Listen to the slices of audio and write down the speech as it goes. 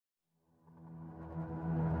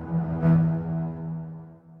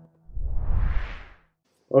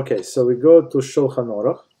Okay, so we go to Shulchan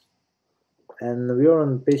Aruch, and we are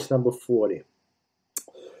on page number 40.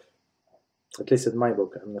 At least in my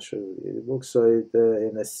book, I'm not sure the book. So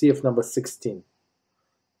in a CF number 16,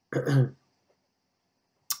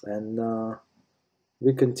 and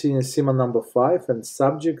we continue Siman number 5, and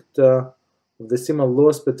subject of the Siman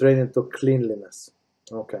laws pertaining to cleanliness.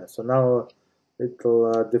 Okay, so now a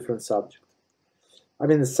little different subject. I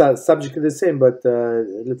mean, the subject is the same, but a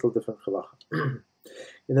little different halachah.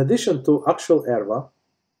 In addition to actual erva,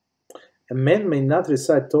 a man may not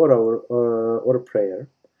recite Torah or prayer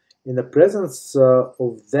in the presence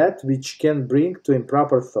of that which can bring to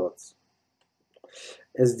improper thoughts,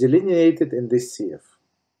 as delineated in this CF.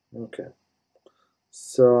 Okay,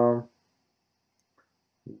 so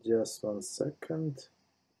just 1 second.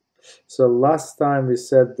 So last time we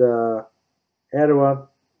said erva,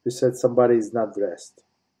 we said somebody is not dressed,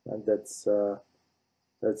 and that's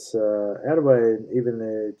erva, and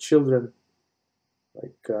even children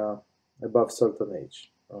like above certain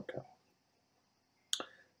age. Okay.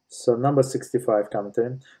 So number 65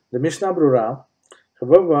 commentary. The Mishnah Brura,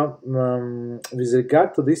 however, with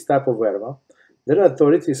regard to this type of erva, there are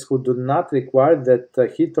authorities who do not require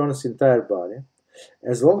that he turns entire body,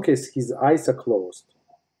 as long as his eyes are closed,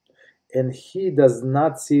 and he does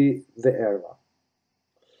not see the erva.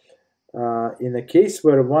 In a case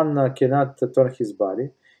where one cannot turn his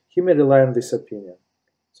body, he may rely on this opinion.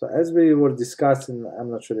 So as we were discussing, I'm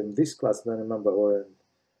not sure in this class, I don't remember,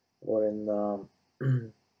 or in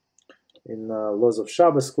in Laws of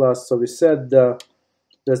Shabbos class. So we said that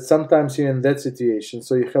sometimes you're in that situation.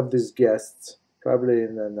 So you have these guests, probably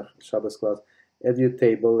in the Shabbos class, at your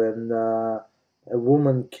table, and a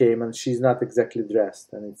woman came and she's not exactly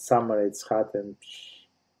dressed, and it's summer, it's hot, and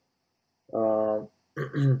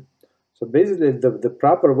so basically the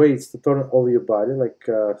proper way is to turn all your body like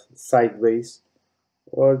sideways,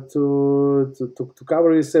 or to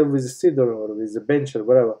cover yourself with a siddur or with a bench or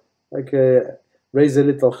whatever, like raise a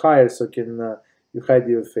little higher so you hide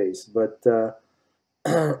your face. But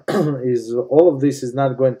is all of this is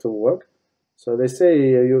not going to work. So they say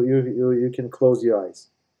you can close your eyes.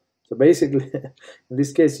 So basically, in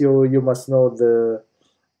this case, you must know the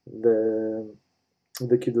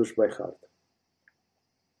Kiddush by heart.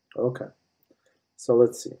 Okay, so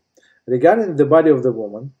let's see. Regarding the body of the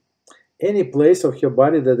woman, any place of her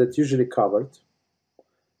body that is usually covered,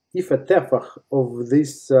 if a tefach of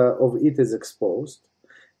this of it is exposed,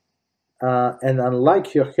 and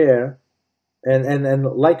unlike her hair, and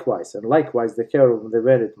likewise the hair of the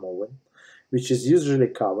married woman, which is usually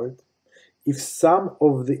covered, if some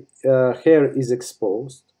of the hair is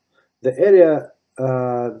exposed, the area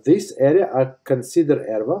this area are considered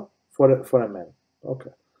erva for a man.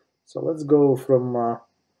 Okay, so let's go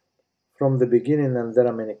from the beginning, and there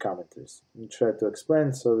are many commentaries. We try to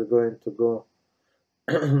explain, so we're going to go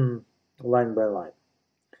line by line.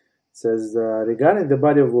 It says, regarding the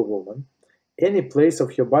body of a woman, any place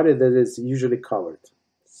of her body that is usually covered.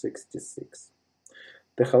 66.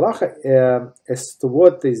 The halachah as to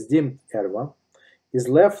what is deemed erva is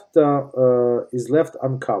left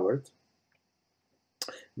uncovered,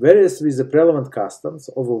 whereas with the prevalent customs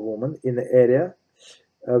of a woman in the area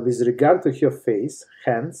with regard to her face,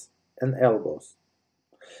 hands, and elbows,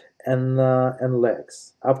 and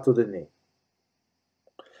legs up to the knee.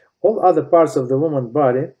 All other parts of the woman's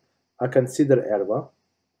body are considered erva,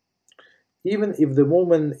 even if the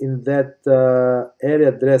woman in that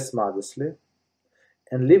area dress modestly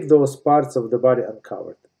and leave those parts of the body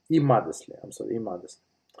uncovered. Immodestly.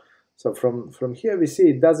 So from here we see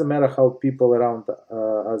it doesn't matter how people around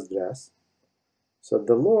us dress. So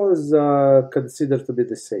the law is considered to be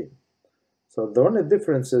the same. So the only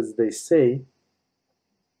difference is they say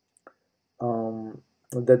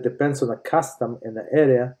that depends on a custom in the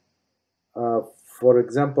area. For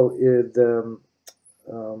example,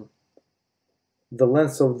 the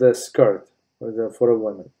length of the skirt for a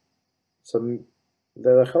woman. So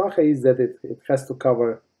the halachah is that it has to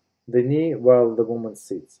cover the knee while the woman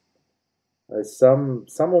sits. Some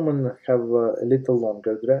women have a little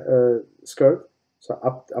longer skirt, so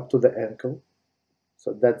up to the ankle.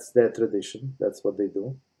 So that's their tradition. That's what they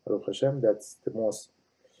do. Baruch HaShem, that's the most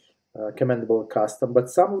commendable custom. But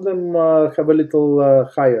some of them have a little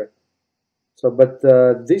higher. So, but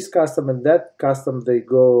this custom and that custom, they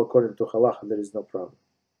go according to halachah. There is no problem,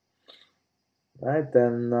 right?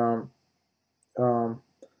 Then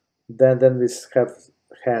we have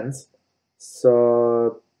hands.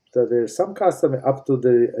 So there's some custom up to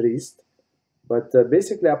the wrist, but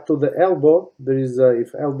basically up to the elbow. There is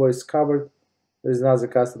if elbow is covered, there is another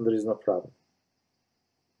custom. There is no problem,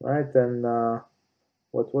 right? And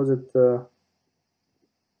what was it?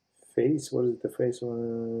 face. What is the face?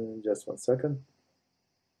 Just 1 second.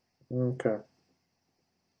 Okay.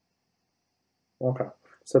 Okay.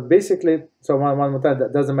 So basically, so one more time,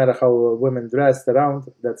 that doesn't matter how women dressed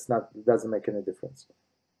around. Doesn't make any difference.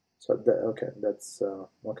 So okay, that's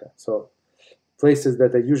okay. So places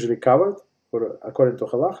that are usually covered, or according to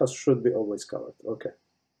halachas, should be always covered. Okay.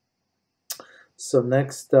 So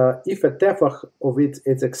next, if a tefach of it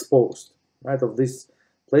is exposed, right, of these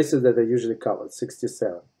places that are usually covered,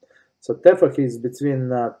 67. So tefach is between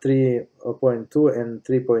 3.2 and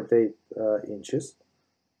 3.8 inches.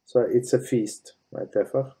 So it's a feast, right,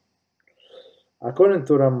 tefach. According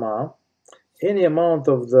to Ramah, any amount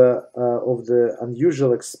of the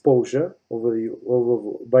unusual exposure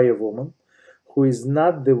by a woman who is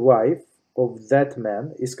not the wife of that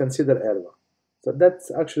man is considered erva. So that's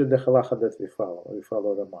actually the halachah that we follow. We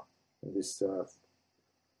follow Ramah in this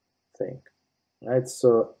thing, right?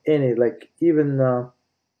 So any, like even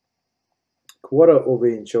quarter of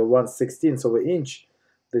an inch or 1/16 of an inch,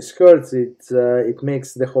 the skirts, it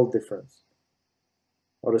makes the whole difference,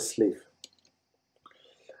 or a sleeve.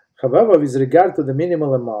 However, with regard to the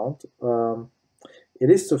minimal amount, it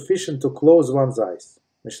is sufficient to close one's eyes.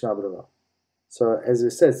 Mishnah Brura. So as we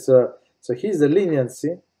said, so here's the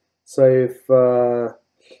leniency. So if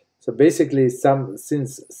so basically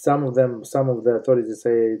since some of the authorities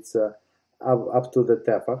say it's up to the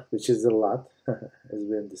tefach, which is a lot, as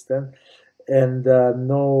we understand, and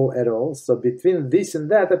no at all. So between this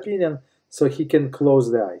and that opinion, so he can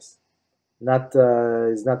close the eyes.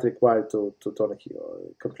 Is not required to turn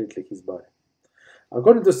completely his body.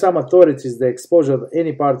 According to some authorities, the exposure of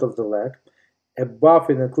any part of the leg, above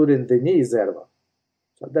and including the knee, is erva.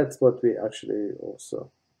 So that's what we actually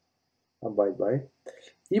also abide by,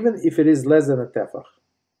 even if it is less than a tefach.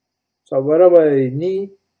 So wherever a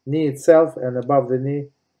knee itself and above the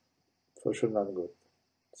knee, for sure not good.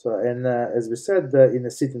 So and as we said, in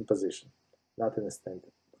a sitting position, not in a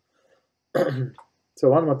standing. So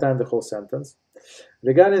one more time the whole sentence.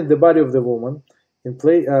 Regarding the body of the woman, in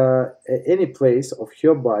any place of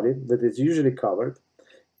her body that is usually covered,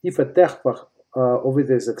 if a tefach of it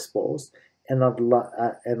is exposed, and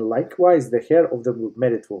likewise the hair of the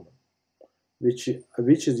married woman, which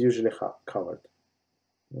is usually covered.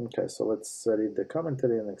 Okay, so let's read the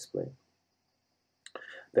commentary and explain.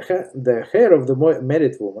 The hair of the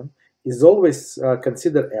married woman is always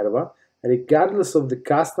considered erva, regardless of the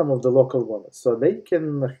custom of the local woman. So they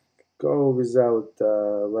can go without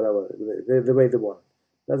whatever, the way they want.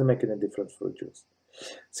 Doesn't make any difference for Jews.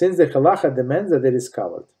 Since the Halachah demands that it is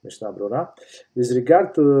covered, Mishnah Brura, with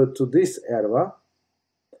regard to this erva,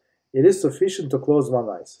 it is sufficient to close one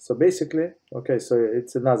eye. So basically, okay, so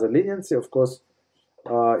it's another leniency. Of course,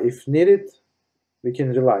 if needed, we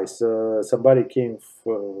can rely. So somebody came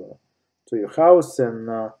to your house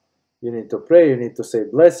and you need to pray, you need to say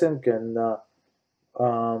blessing, and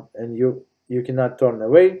you cannot turn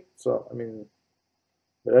away. So I mean,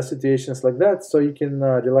 there are situations like that. So you can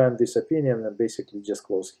rely on this opinion and basically just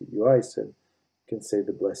close your eyes and you can say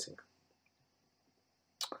the blessing.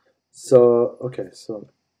 So okay,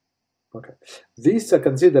 these are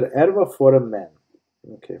considered erva for a man.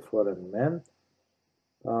 Okay, for a man.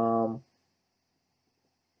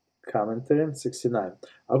 Commentary 69.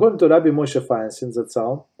 According to Rabbi Moshe Feinstein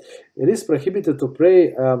Zatzal, it is prohibited to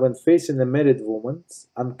pray when facing a married woman's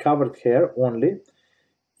uncovered hair only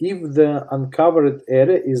if the uncovered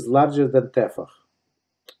area is larger than tefach.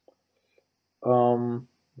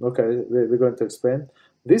 Okay, we're going to explain.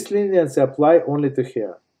 This leniency apply only to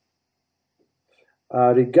hair.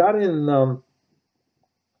 Regarding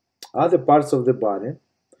other parts of the body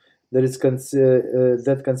that is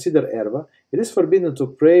that consider erva, it is forbidden to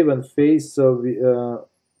pray when faced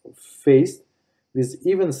with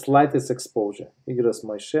even slightest exposure. Igros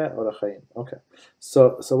Moshe or Chaim. Okay,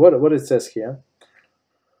 so what it says here.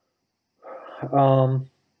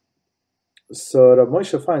 So Rav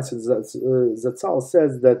Moshe Feinstein Zatzal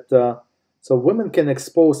says that so women can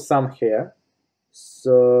expose some hair.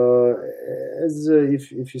 So as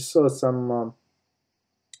if you saw some,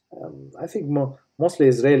 I think mostly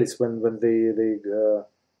Israelis when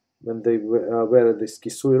they wear this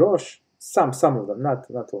kisui rosh, some of them, not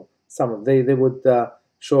all, some of them, they would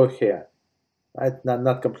show hair, right?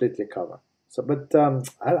 Not completely cover. So, but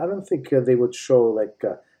I don't think they would show like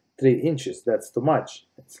 3 inches. That's too much.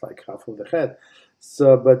 It's like half of the head.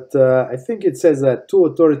 So, but I think it says 2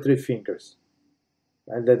 or 3 fingers,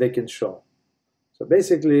 and that they can show. So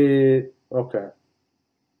basically, okay.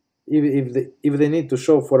 If they need to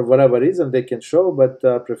show for whatever reason, they can show, but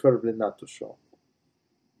preferably not to show.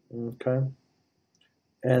 Okay.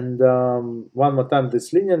 And one more time,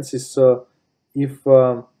 this leniency. So if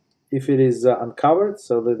If it is uncovered,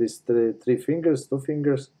 so that is three fingers, two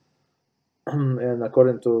fingers, and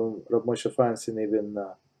according to Rav Moshe Feinstein, even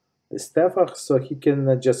the Stefach, so he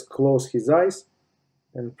can just close his eyes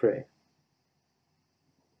and pray.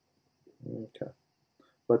 Okay.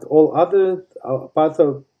 But all other parts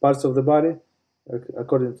of the body,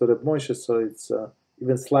 according to Rav Moshe, so it's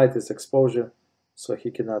even slightest exposure, so he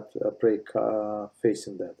cannot pray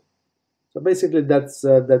facing that. So basically, that's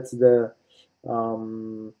the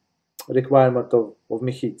requirement of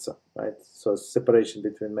mechitza, right? So separation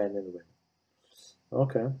between men and women.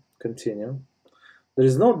 Okay, continue. There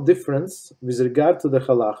is no difference with regard to the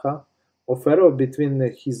halacha of error between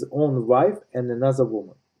his own wife and another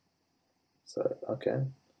woman. So, okay.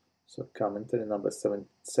 So commentary number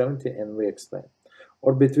 70, and we explain.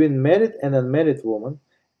 Or between married and unmarried woman,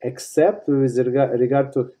 except with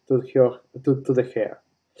regard to the hair,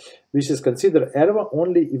 which is considered erva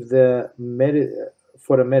only if the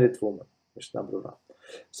for a married woman.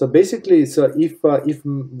 So basically, so if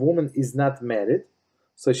woman is not married,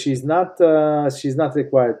 so she's not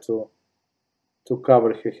required to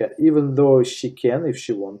cover her hair, even though she can if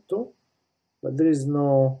she want to, but there is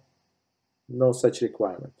no such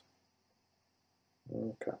requirement.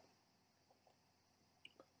 Okay.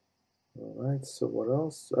 All right. So what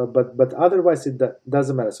else? But otherwise, it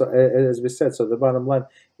doesn't matter. So as we said, so the bottom line,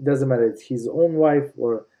 it doesn't matter. It's his own wife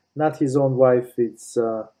or not his own wife. It's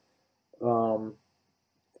so.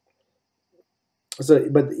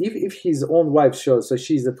 But if his own wife shows, so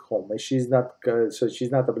she's at home and she's not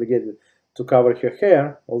obligated to cover her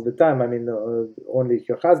hair all the time. I mean, only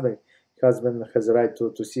her husband has a right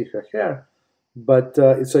to see her hair. But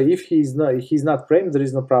so if he's not praying, there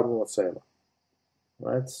is no problem whatsoever,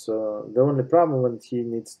 right? So the only problem when he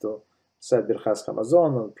needs to say birchas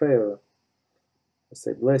hamazon and pray or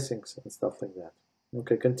say blessings and stuff like that.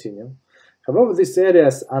 Okay, continue. However, these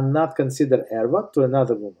areas are not considered erva to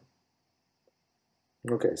another woman.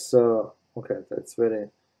 Okay, so that's very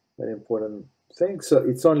very important thing. So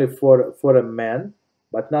it's only for a man,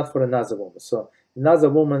 but not for another woman. So another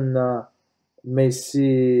woman may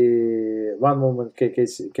see, one woman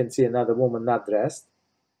can see another woman not dressed,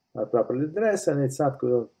 not properly dressed, and it's not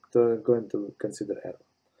going to consider error.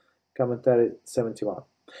 Commentary 71.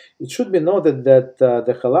 It should be noted that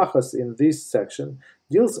the halachos in this section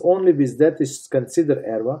deals only with that is considered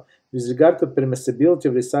error with regard to permissibility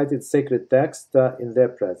of recited sacred text in their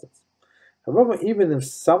presence. However, even if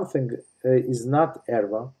something is not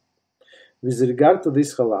error with regard to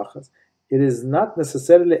these halachos, it is not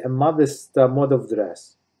necessarily a modest mode of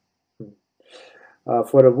dress.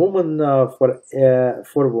 For a woman, nor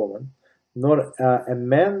a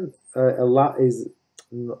man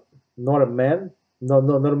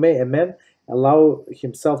nor may a man allow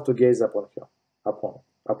himself to gaze upon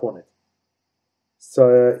it.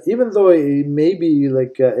 So even though it may be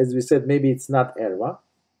like as we said, maybe it's not erva,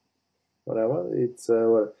 whatever, it's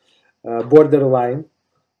borderline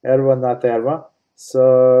erva, not erva.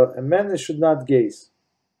 So a man should not gaze.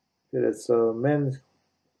 So men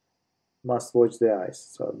must watch their eyes.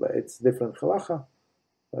 So but it's different halacha,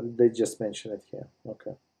 but they just mention it here.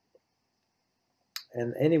 Okay.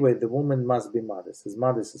 And anyway, the woman must be modest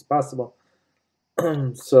as possible.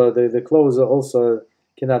 So the clothes also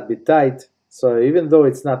cannot be tight. So even though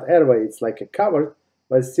it's not erva, it's like a cover,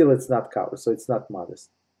 but still it's not covered, so it's not modest.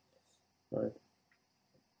 Right.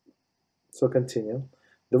 So continue.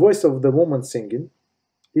 The voice of the woman singing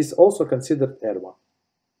is also considered erva.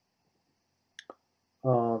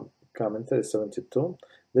 Commentary 72.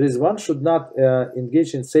 There is one should not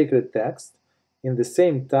engage in sacred text in the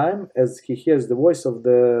same time as he hears the voice of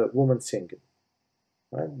the woman singing.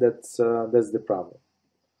 Right? That's the problem.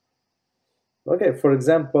 Okay, for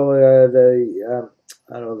example, I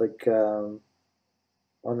don't know, like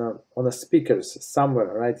on a speakers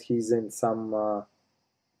somewhere, right? He's in some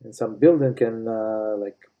building and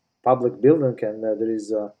like public building, and there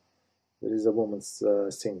is a woman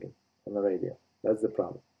singing on the radio. That's the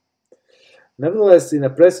problem. Nevertheless, in a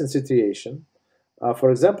present situation,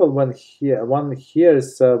 for example, when one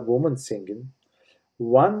hears a woman singing,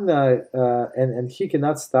 and he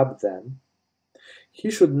cannot stop them, he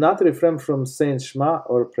should not refrain from saying Shema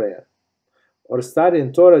or prayer, or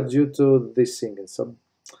studying Torah due to this singing. So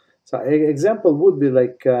an example would be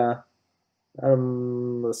like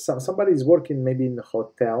somebody is working maybe in a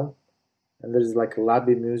hotel, and there is like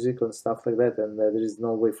lobby music and stuff like that, and there is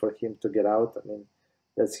no way for him to get out. I mean,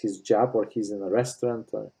 that's his job, or he's in a restaurant,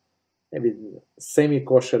 or maybe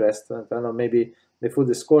semi-kosher restaurant. I don't know, maybe the food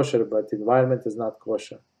is kosher, but the environment is not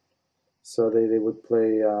kosher. So they would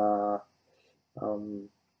play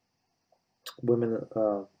women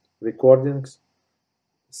recordings.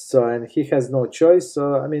 So, and he has no choice.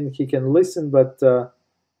 So, I mean, he can listen, but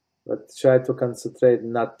try to concentrate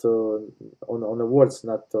not to, on the words,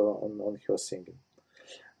 not on her singing.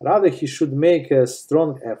 Rather, he should make a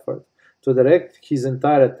strong effort to direct his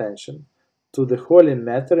entire attention to the holy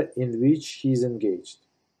matter in which he is engaged,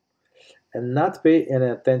 and not pay any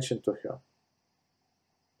attention to her.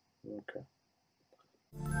 Okay.